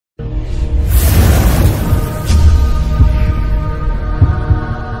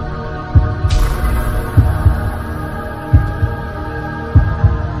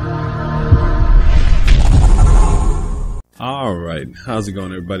Alright, how's it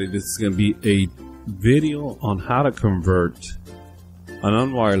going everybody? This is going to be a video on how to convert an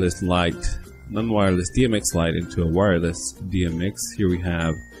unwireless DMX light into a wireless DMX. Here we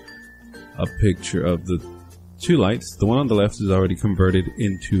have a picture of the two lights. The one on the left is already converted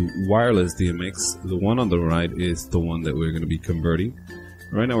into wireless DMX. The one on the right is the one that we're going to be converting.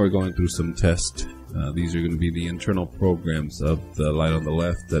 Right now we're going through some tests. These are going to be the internal programs of the light on the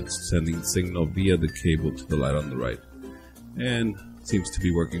left that's sending signal via the cable to the light on the right. And seems to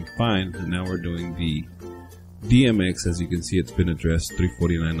be working fine. And now we're doing the DMX. As you can see, it's been addressed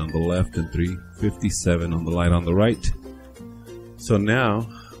 349 on the left and 357 on the light on the right. So now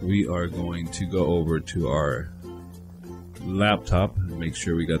we are going to go over to our laptop and make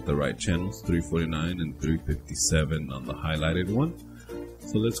sure we got the right channels, 349 and 357 on the highlighted one.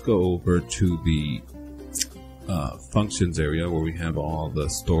 So let's go over to the functions area where we have all the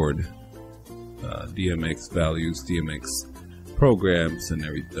stored DMX values, DMX programs, and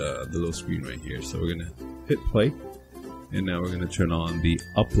the little screen right here. So we're gonna hit play, and now we're gonna turn on the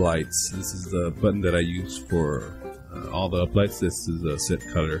up lights. This is the button that I use for all the up lights. This is a set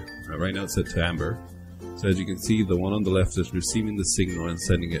color. Right now it's set to amber. So as you can see, the one on the left is receiving the signal and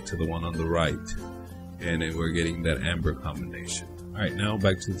sending it to the one on the right, and then we're getting that amber combination. Alright, now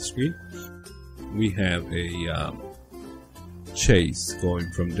back to the screen. We have a chase going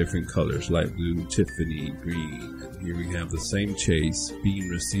from different colors, light blue, Tiffany, green. And here we have the same chase being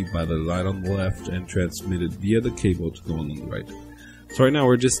received by the light on the left and transmitted via the cable to the one on the right. So right now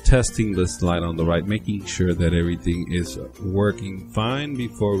we're just testing this light on the right, making sure that everything is working fine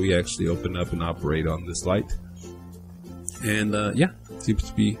before we actually open up and operate on this light. And yeah, seems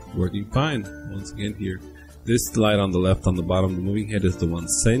to be working fine. Once again here, this light on the left on the bottom, the moving head, is the one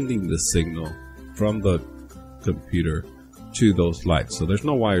sending the signal from the computer to those lights. So there's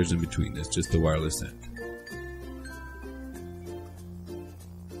no wires in between, it's just the wireless end.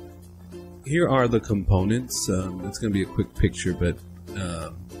 Here are the components. It's going to be a quick picture, but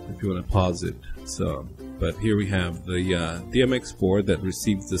if you want to pause it. But here we have the DMX board that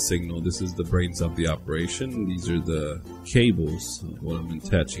receives the signal. This is the brains of the operation. These are the cables. What I'm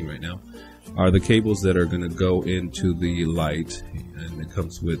attaching right now are the cables that are going to go into the light, and it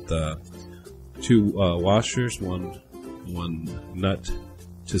comes with two washers, one nut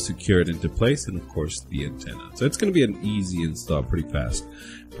to secure it into place, and of course the antenna. So it's going to be an easy install, pretty fast,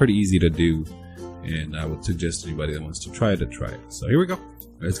 pretty easy to do, and I would suggest anybody that wants to try it. So here we go.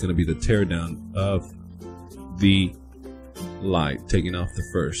 It's going to be the teardown of the light. Taking off the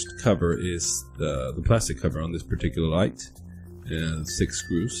first cover is the plastic cover on this particular light, and 6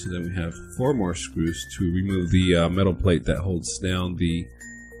 screws. Then we have 4 more screws to remove the metal plate that holds down the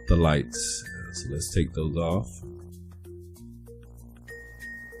lights. So let's take those off.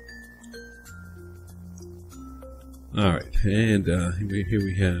 Alright, and here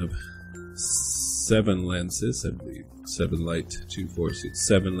we have 7 lenses, I believe. 7 light, 2, 4, 6,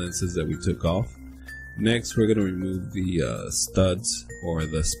 7 lenses that we took off. Next, we're going to remove the studs or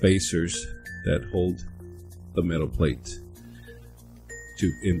the spacers that hold the metal plate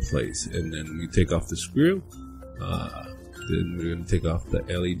in place, and then we take off the screw. Then we're going to take off the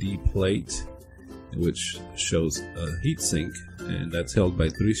LED plate, which shows a heat sink, and that's held by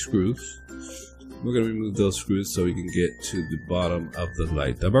 3 screws. We're going to remove those screws so we can get to the bottom of the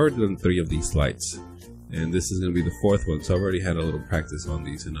light. I've already done 3 of these lights, and this is going to be the 4th one, so I've already had a little practice on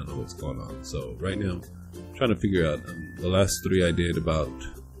these and I know what's going on. So right now I'm trying to figure out, the last 3 I did about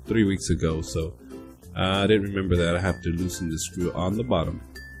 3 weeks ago, so I didn't remember that I have to loosen the screw on the bottom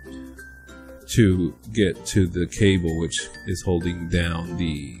to get to the cable, which is holding down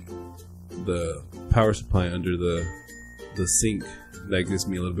the power supply under the sink. That gives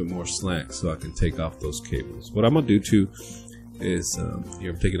me a little bit more slack so I can take off those cables. What I'm gonna do too is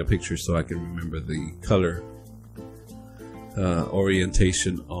here I'm taking a picture so I can remember the color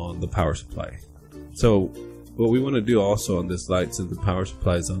orientation on the power supply. So what we want to do also on this light, since the power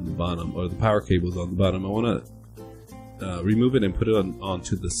supply is on the bottom, or the power cable is on the bottom, I want to remove it and put it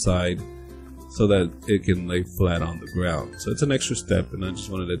onto the side so that it can lay flat on the ground. So it's an extra step, and I just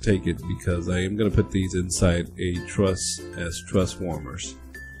wanted to take it because I am going to put these inside a truss as truss warmers.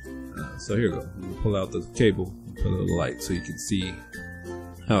 So here we go. I'm going to pull out the cable and put a little light so you can see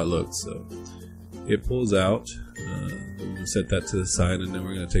how it looks. So it pulls out. We're going to set that to the side, and then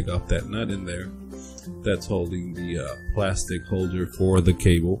we're going to take off that nut in there that's holding the plastic holder for the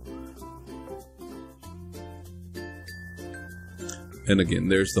cable. And again,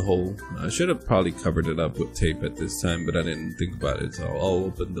 there's the hole. I should have probably covered it up with tape at this time, but I didn't think about it, so I'll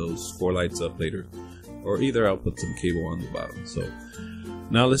open those 4 lights up later, or either I'll put some cable on the bottom. So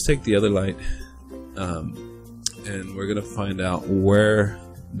now let's take the other light. and we're gonna find out where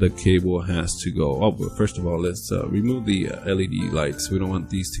the cable has to go. Oh, but first of all, let's remove the LED lights. We don't want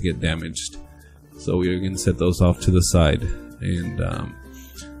these to get damaged, so we're gonna set those off to the side, and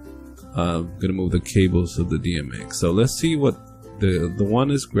gonna move the cables of the DMX. So let's see what the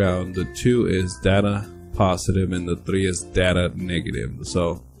 1 is ground, the 2 is data positive, and the 3 is data negative.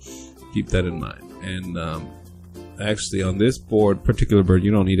 So keep that in mind. And actually on this particular board,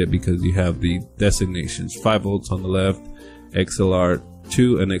 you don't need it because you have the designations: 5 volts on the left,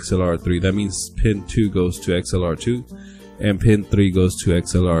 XLR2 and XLR3. That means pin 2 goes to XLR2 and pin 3 goes to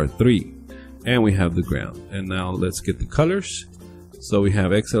XLR3, and we have the ground. And now let's get the colors. So we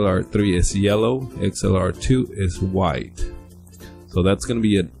have XLR3 is yellow, XLR2 is white. So that's going to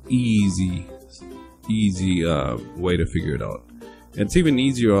be an easy way to figure it out. And it's even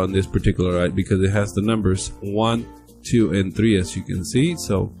easier on this particular light because it has the numbers 1, 2, and 3, as you can see.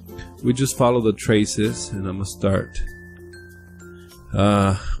 So we just follow the traces, and I'm gonna start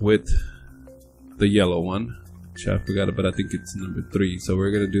with the yellow one, which I forgot about. I think it's number 3. So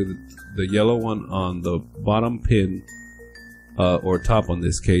we're gonna do the yellow one on the bottom pin, or top in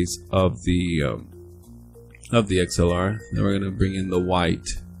this case, of the XLR. Then we're gonna bring in the white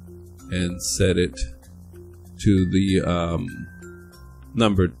and set it to the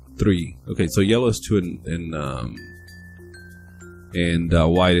number 3. Okay, so yellow is 2 and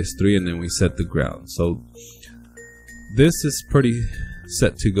white is 3, and then we set the ground. So this is pretty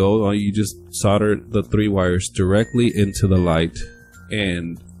set to go. You just solder the 3 wires directly into the light,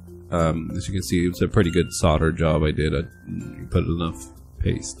 and as you can see, it's a pretty good solder job I did. I put enough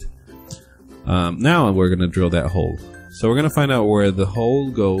paste. Now we're gonna drill that hole. So we're gonna find out where the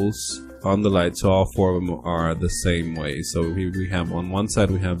hole goes on the light, so all 4 of them are the same way. So we have, on one side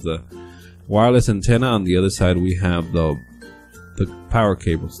we have the wireless antenna, on the other side we have the power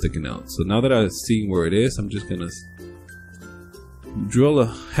cable sticking out. So now that I've seen where it is, I'm just gonna drill a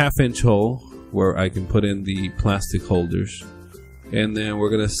 1/2 inch hole where I can put in the plastic holders, and then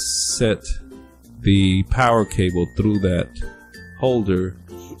we're gonna set the power cable through that holder,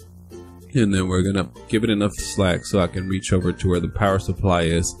 and then we're gonna give it enough slack so I can reach over to where the power supply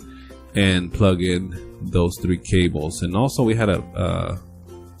is and plug in those 3 cables. And also we had a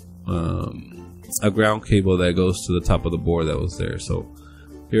ground cable that goes to the top of the board that was there. So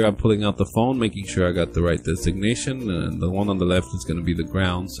here I'm pulling out the phone, making sure I got the right designation, and the one on the left is going to be the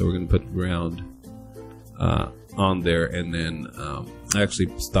ground. So we're going to put ground on there, and then I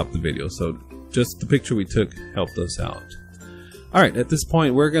actually stopped the video, so just the picture we took helped us out. Alright, at this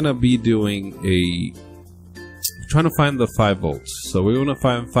point we're going to be doing trying to find the 5 volts. So we're going to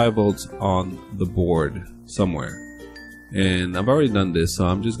find 5 volts on the board somewhere, and I've already done this, so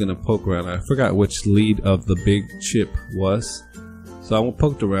I'm just going to poke around. I forgot which lead of the big chip was, so I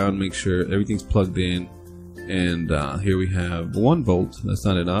poked around, make sure everything's plugged in, and here we have 1 volt. That's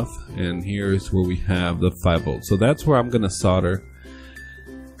not enough, and here's where we have the 5 volts. So that's where I'm going to solder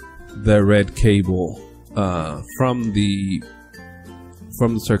the red cable from the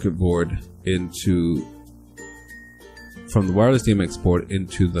circuit board from the wireless DMX board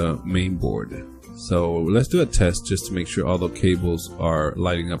into the main board. So let's do a test just to make sure all the cables are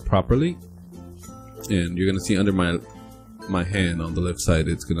lighting up properly. And you're gonna see under my hand on the left side,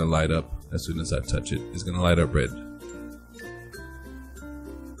 it's gonna light up as soon as I touch it. It's gonna light up red.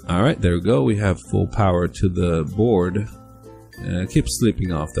 Alright, there we go. We have full power to the board. And it keeps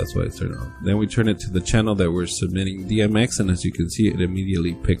slipping off, that's why it's turned on. Then we turn it to the channel that we're submitting DMX, and as you can see, it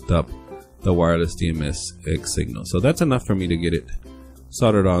immediately picked up the wireless DMX signal. So that's enough for me to get it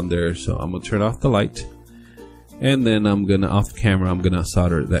soldered on there. So I'm gonna turn off the light, and then I'm gonna, off camera, I'm gonna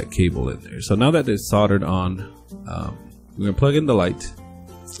solder that cable in there. So now that it's soldered on, we're gonna plug in the light,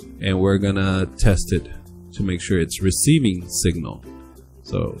 and we're gonna test it to make sure it's receiving signal.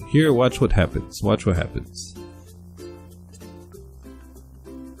 So here, watch what happens. Watch what happens.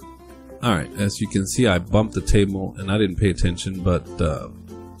 Alright, as you can see, I bumped the table and I didn't pay attention, but the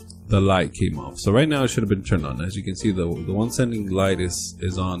light came off. So right now it should have been turned on. As you can see, the one sending light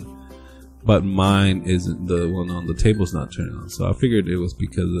is on, but mine isn't. The one on the table's not turning on. So I figured it was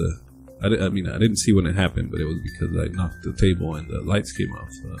because I didn't see when it happened, but it was because I knocked the table and the lights came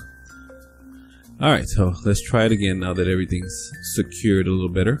off. So. Alright, so let's try it again now that everything's secured a little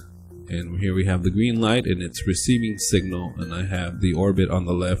better. And here we have the green light, and it's receiving signal, and I have the orbit on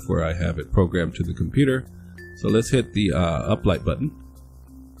the left where I have it programmed to the computer. So let's hit the up light button,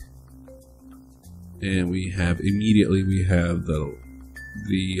 and we have immediately the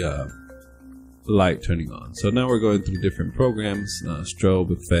light turning on. So now we're going through different programs,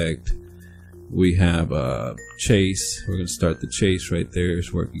 strobe effect, We have a chase. We're going to start the chase right there.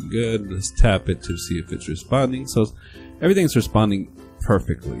 It's working good. Let's tap it to see if it's responding. So everything's responding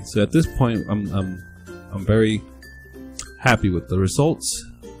perfectly. So at this point, I'm very happy with the results,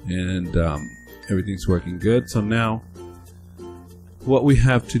 and everything's working good. So now what we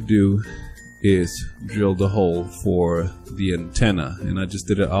have to do is drill the hole for the antenna, and I just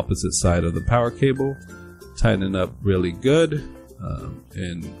did it opposite side of the power cable, tighten it up really good,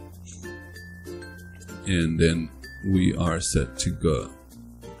 and then we are set to go.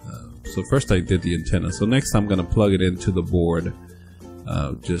 So first I did the antenna, so next I'm going to plug it into the board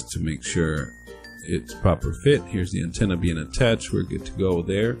just to make sure it's proper fit. Here's the antenna being attached. We're good to go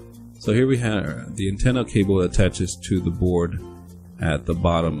there. So here we have the antenna cable attaches to the board at the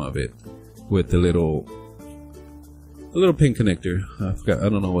bottom of it with the little pin connector. I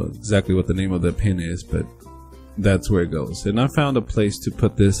don't know exactly what the name of the pin is, but that's where it goes. And I found a place to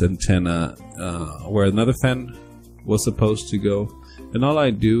put this antenna where another fan was supposed to go, and all I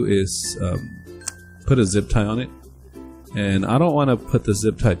do is put a zip tie on it. And I don't want to put the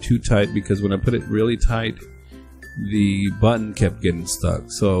zip tie too tight, because when I put it really tight, the button kept getting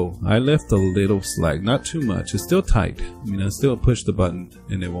stuck. So I left a little slack, not too much. It's still tight. I mean, I still push the button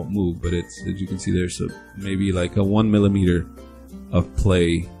and it won't move, but it's, as you can see, there's maybe like a 1 millimeter of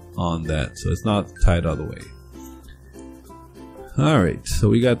play on that, so it's not tight all the way. Alright, so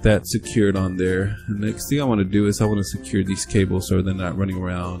we got that secured on there. The next thing I want to do is I want to secure these cables so they're not running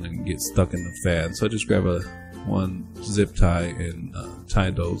around and get stuck in the fan. So I just grab one zip tie and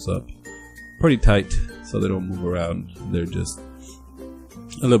tie those up pretty tight so they don't move around. They're just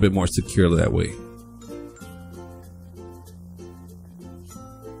a little bit more secure that way.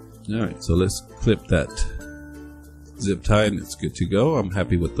 Alright, so let's clip that zip tie and it's good to go. I'm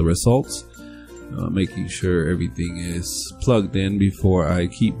happy with the results. Making sure everything is plugged in before I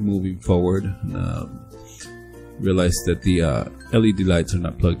keep moving forward. Realize that the LED lights are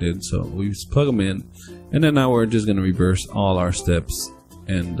not plugged in, so we just plug them in, and then now we're just going to reverse all our steps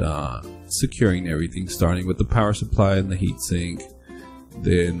and securing everything, starting with the power supply and the heatsink.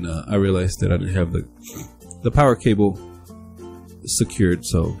 Then I realized that I didn't have the power cable secured,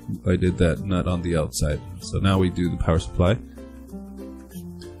 so I did that not on the outside. So now we do the power supply.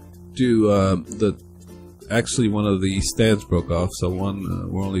 Actually one of the stands broke off, so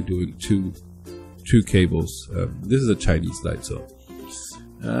we're only doing two cables. This is a Chinese light, so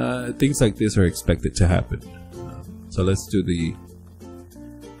things like this are expected to happen. So let's do the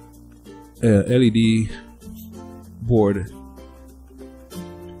LED board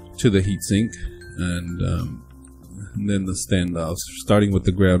to the heatsink, and then the standoffs, starting with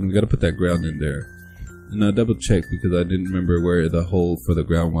the ground. We got to put that ground in there. And I double checked because I didn't remember where the hole for the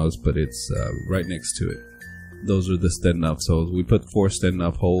ground was, but it's right next to it. Those are the standoff holes. We put 4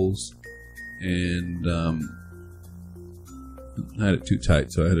 standoff holes, and I had it too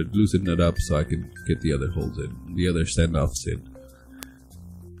tight, so I had to loosen it up so I could get the other holes in, the other standoffs in.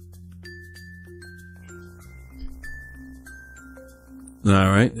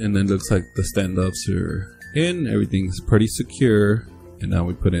 Alright, and then looks like the standoffs are in. Everything's pretty secure. And now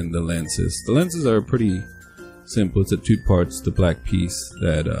we put in the lenses. The lenses are pretty simple. It's a 2 parts, the black piece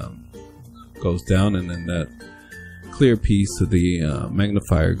that goes down, and then that clear piece of the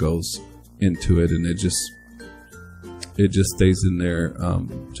magnifier goes into it, and it just stays in there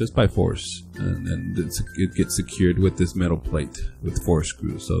just by force, and then it gets secured with this metal plate with 4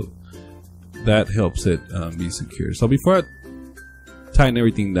 screws. So that helps it be secure. So before I tighten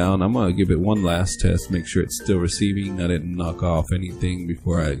everything down, I'm gonna give it one last test, make sure it's still receiving. I didn't knock off anything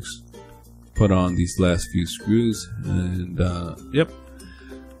before I put on these last few screws, and yep,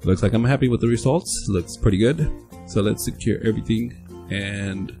 looks like I'm happy with the results. Looks pretty good. So let's secure everything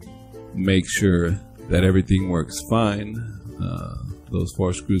and make sure that everything works fine. Those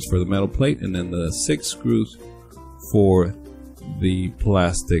 4 screws for the metal plate, and then the 6 screws for the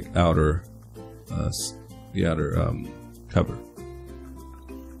plastic outer cover.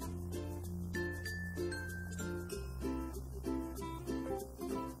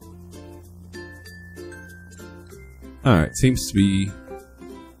 Alright, seems to be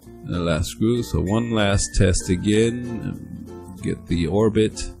the last screw. So one last test again. Get the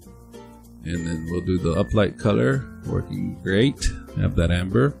orbit, and then we'll do the uplight color. Working great. Have that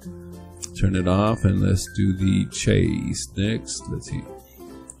amber. Turn it off, and let's do the chase next. Let's see.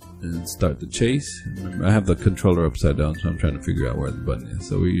 And start the chase. Remember, I have the controller upside down, so I'm trying to figure out where the button is.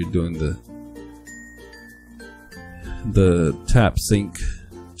 So we're doing the tap sync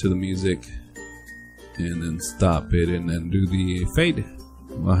to the music, and then stop it, and then do the fade.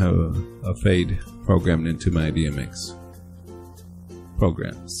 I'll have a fade programmed into my DMX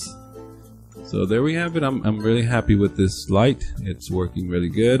programs. So there we have it. I'm really happy with this light. It's working really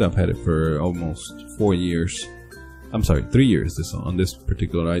good. I've had it for almost 4 years. I'm sorry, 3 years on this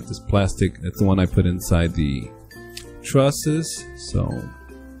particular light. This plastic, that's the one I put inside the trusses. So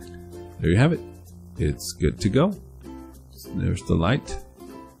there you have it. It's good to go. There's the light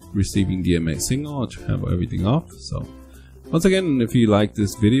receiving DMX signal. I have everything off. So once again, if you like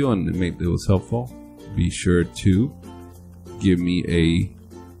this video and it was helpful, be sure to give me a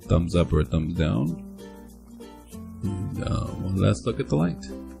thumbs up or a thumbs down. And well, let's look at the light.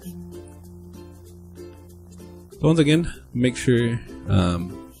 So once again, make sure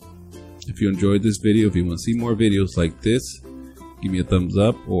if you enjoyed this video, if you want to see more videos like this, give me a thumbs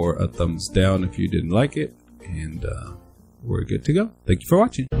up or a thumbs down if you didn't like it, and we're good to go. Thank you for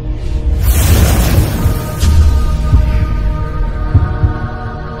watching.